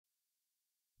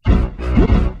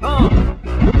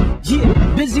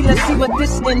busy, let's see what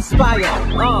this inspire.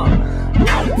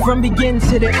 From begin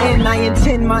to the end, I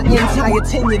intend my entire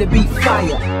tenure to be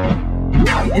fire.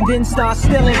 And then start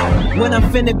stealing when I'm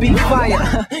finna be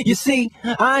fire. You see,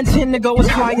 I intend to go as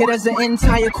quiet as an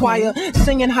entire choir,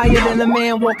 singing higher than a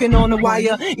man walking on the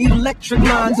wire. Electric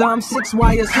lines, I'm 6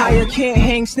 wires higher. Can't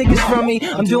hang snickers from me,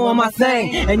 I'm doing my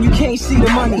thing. And you can't see the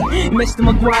money, Mr.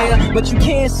 McGuire, but you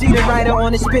can see the rider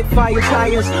on his Spitfire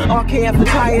tires. RKF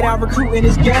retired, I recruit in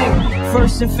his game.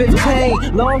 1st and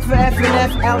 15, long for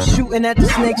F&F, out shooting at the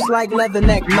snakes like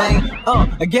Leatherneck, man.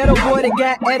 A ghetto boy that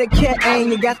got etiquette, ain't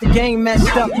you got the game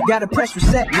messed up, gotta press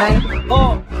reset, man.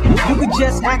 You could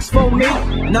just ask for me,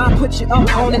 now I put you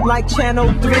up on it like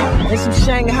Channel 3. And some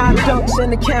Shanghai dunks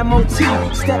in the camo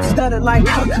tee, step studded like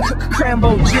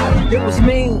Crambo G. It was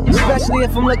mean, especially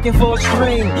if I'm looking for a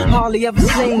stream, hardly ever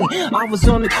seen. I was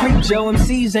on the creep, Joe,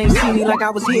 MCs ain't see me like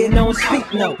I was here, no one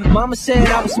speak, no. Mama said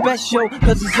I was special,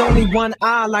 cause there's only one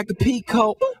eye like a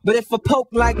peacoat. But if I poke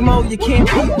like Mo, you can't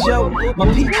peep, Joe.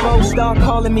 My people start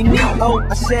calling me Neo,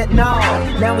 I said nah,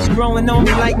 now it's growing on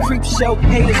me like creep show.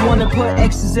 Haters wanna put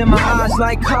X's in my eyes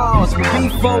like cars. But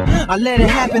before I let it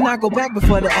happen, I go back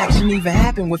before the action even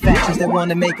happened. With factions that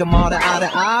wanna make them all the eye to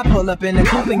eye. Pull up in the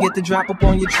coupe and get the drop up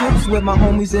on your troops with my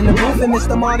homies in the booth and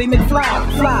Mr. Marty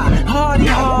McFly. Fly, hardy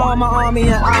hard, my army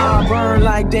and I burn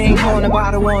like Dane Corner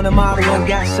bottle on a model and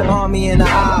got some army in the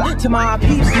eye. To my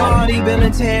peeps, Marty, Bill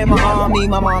and Ted, my army,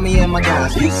 my mommy and my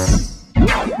guys. Peace.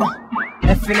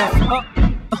 F&F up,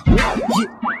 yeah,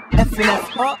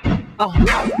 F&F up.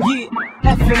 Yeah,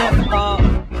 F&F up.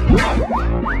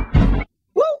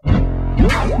 Woo!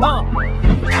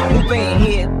 Loop ain't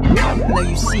here. I know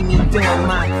you see me doing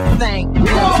my thing.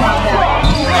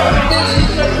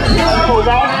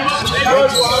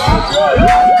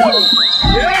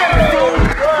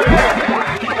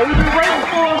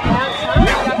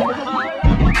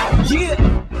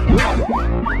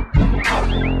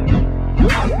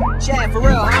 Chad, for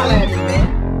real, holla at me, man.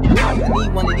 I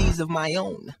need one of these of my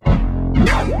own.